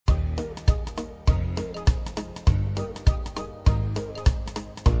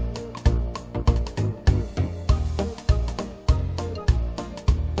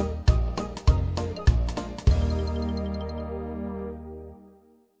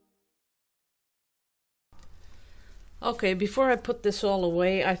Okay, before I put this all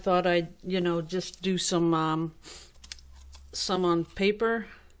away, I thought I'd, just do some on paper.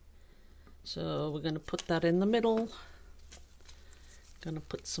 So we're going to put that in the middle. Going to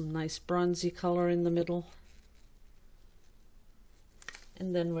put some nice bronzy color in the middle.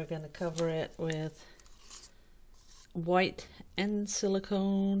 And then we're going to cover it with white and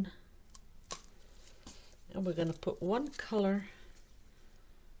silicone. And we're going to put one color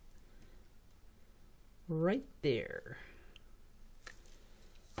right there.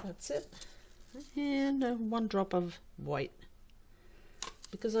 That's it. And one drop of white,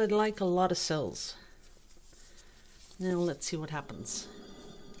 because I'd like a lot of cells. Now let's see what happens.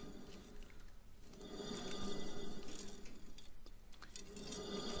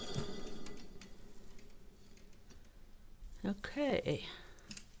 Okay,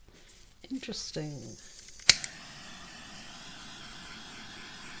 interesting.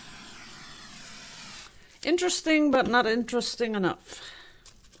 Interesting, but not interesting enough.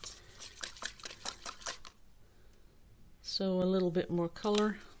 So a little bit more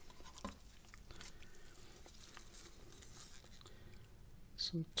color.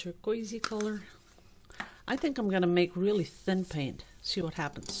 Some turquoisey color. I think I'm going to make really thin paint. See what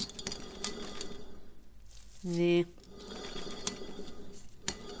happens. Nah.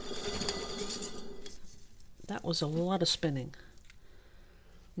 That was a lot of spinning.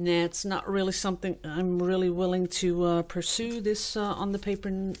 Nah, it's not really something I'm really willing to pursue. This on the paper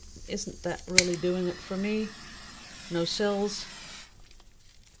isn't that really doing it for me. No cells.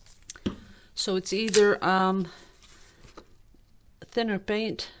 So it's either thinner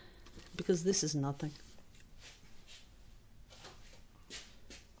paint, because this is nothing.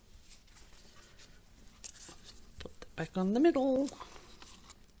 Put that back on the middle.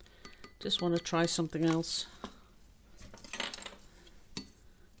 Just want to try something else.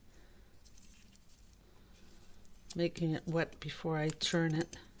 Making it wet before I turn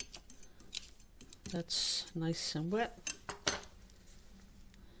it. That's nice and wet.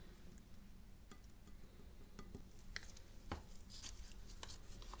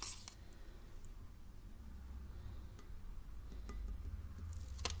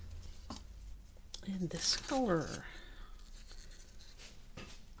 And this color.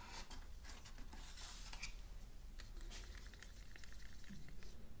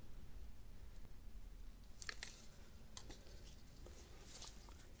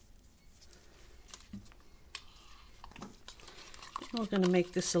 We're going to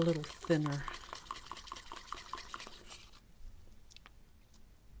make this a little thinner.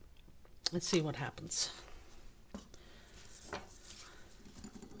 Let's see what happens.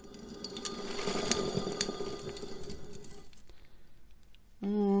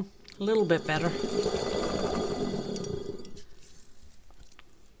 A little bit better.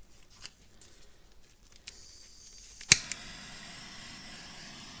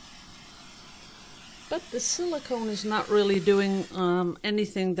 But the silicone is not really doing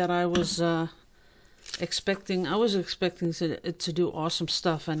anything that I was expecting. I was expecting it to do awesome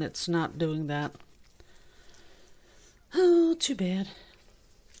stuff, and it's not doing that. Oh, too bad.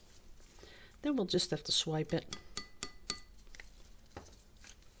 Then we'll just have to swipe it.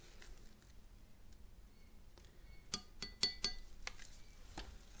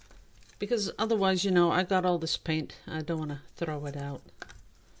 Because otherwise, I got all this paint. I don't want to throw it out.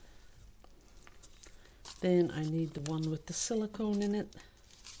 Then I need the one with the silicone in it.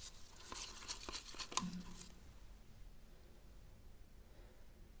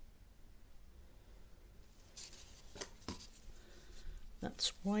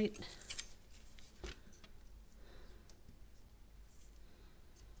 That's white.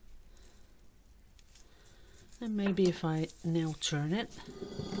 And maybe if I now turn it.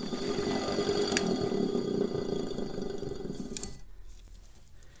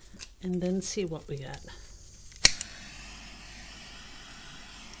 And then see what we got.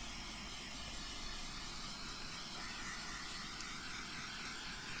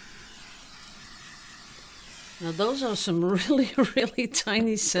 Now those are some really, really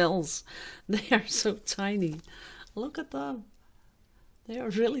tiny cells. They are so tiny. Look at them. They are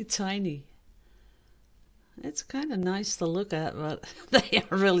really tiny. It's kind of nice to look at, but they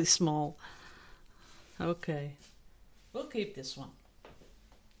are really small. Okay. We'll keep this one.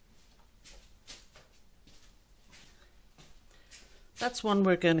 That's one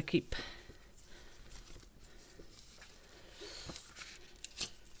we're going to keep.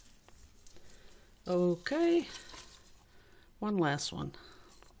 Okay, one last one.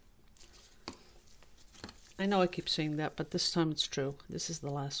 I know I keep saying that, but this time it's true. This is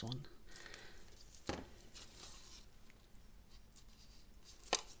the last one.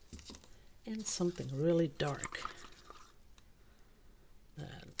 And something really dark.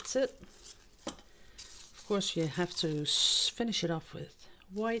 that's it. Of course, you have to finish it off with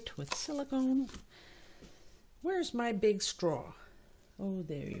white with silicone. Where's my big straw? Oh,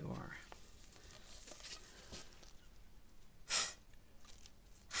 there you are.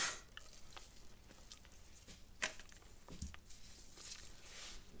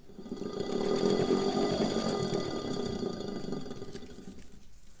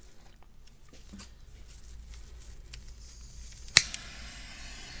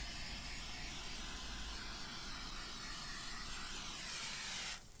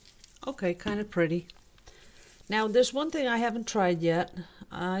 Okay, kind of pretty. Now, there's one thing I haven't tried yet.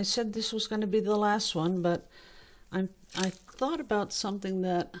 I said this was going to be the last one, but I thought about something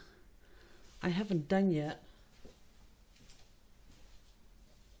that I haven't done yet.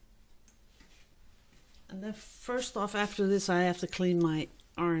 And then first off, after this, I have to clean my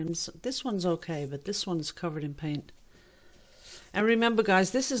arms. This one's okay, but this one is covered in paint. And remember, guys,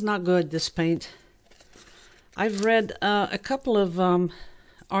 this is not good, this paint. I've read a couple of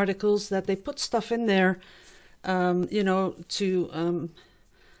articles that they put stuff in there, you know, to,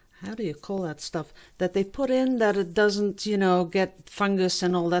 how do you call that stuff? That they put in that it doesn't, you know, get fungus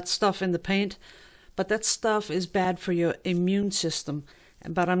and all that stuff in the paint. But that stuff is bad for your immune system.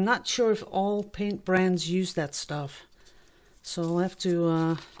 But I'm not sure if all paint brands use that stuff. So I'll have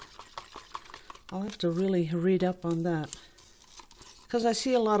to really read up on that. Because I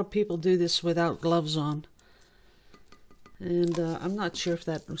see a lot of people do this without gloves on. And I'm not sure if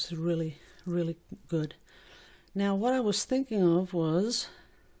that was really, really good. Now, what I was thinking of was,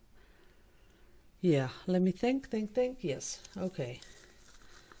 yeah, let me think, yes, okay.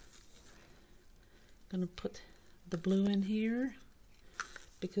 Gonna put the blue in here,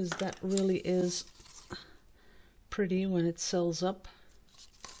 because that really is pretty when it sells up.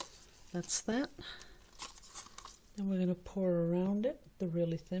 That's that. Then we're gonna pour around it the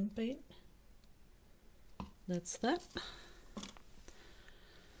really thin paint. That's that.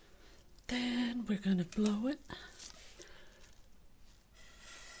 Then we're going to blow it.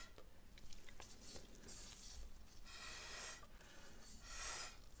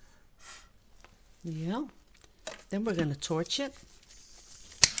 Yeah. Then we're going to torch it.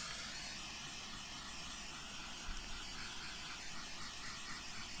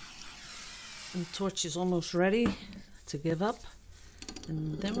 And the torch is almost ready to give up.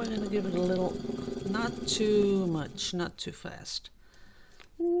 And then we're going to give it a little, not too much, not too fast.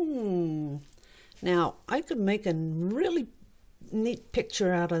 Now, I could make a really neat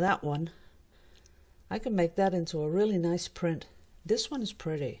picture out of that one. I could make that into a really nice print. This one is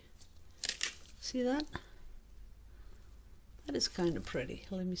pretty. See that? That is kind of pretty.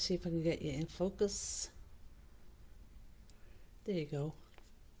 Let me see if I can get you in focus. There you go.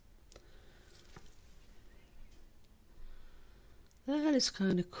 That is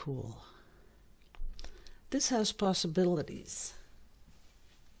kind of cool. This has possibilities.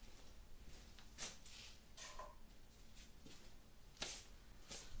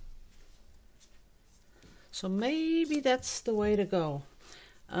 So maybe that's the way to go.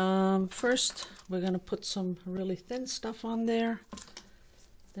 First, we're going to put some really thin stuff on there.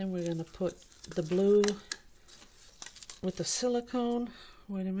 Then we're going to put the blue with the silicone.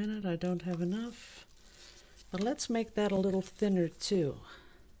 Wait a minute, I don't have enough. But let's make that a little thinner too.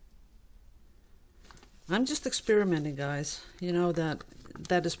 I'm just experimenting, guys. You know,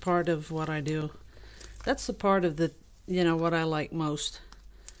 that is part of what I do. That's the part of the, you know, what I like most.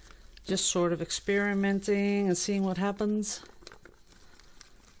 Just sort of experimenting and seeing what happens.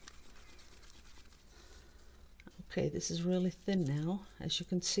 Okay, this is really thin now. As you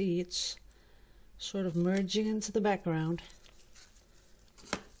can see, it's sort of merging into the background.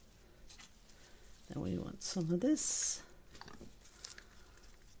 Then we want some of this.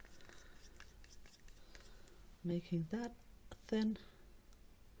 Making that thin.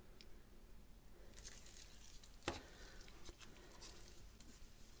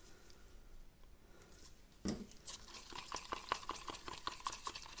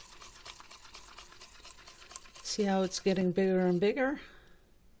 See how it's getting bigger and bigger?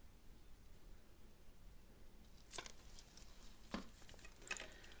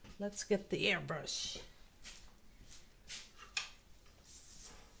 Let's get the airbrush.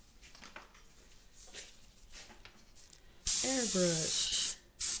 Airbrush.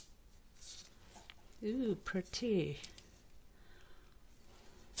 Ooh, pretty.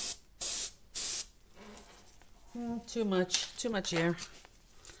 Too much air.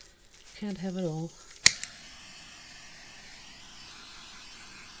 Can't have it all.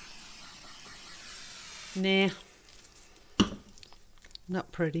 Nah,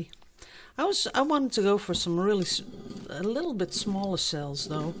 not pretty. I wanted to go for some really a little bit smaller cells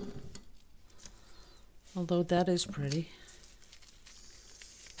though. Although that is pretty.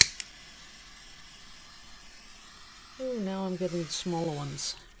 Oh, now I'm getting the smaller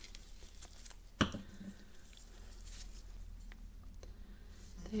ones.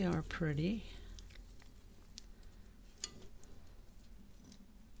 They are pretty.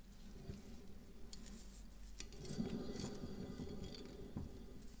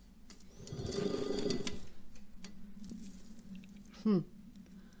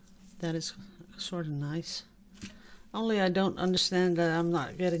 That is sort of nice. Only I don't understand that I'm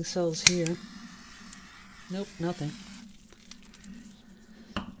not getting cells here. Nope, nothing.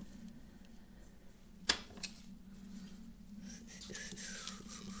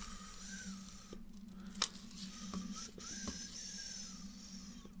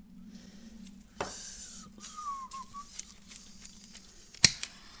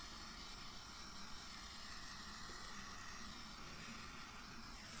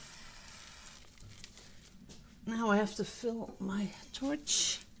 Now I have to fill my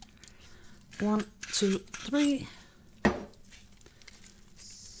torch. 1, 2, 3.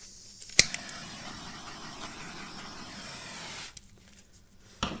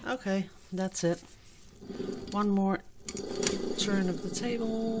 Okay, that's it. One more turn of the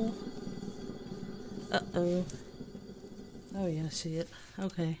table. Uh-oh. Oh yeah, I see it.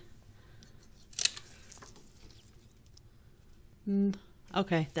 Okay.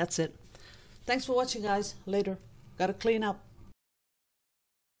 Okay, that's it. Thanks for watching, guys. Later. Gotta clean up.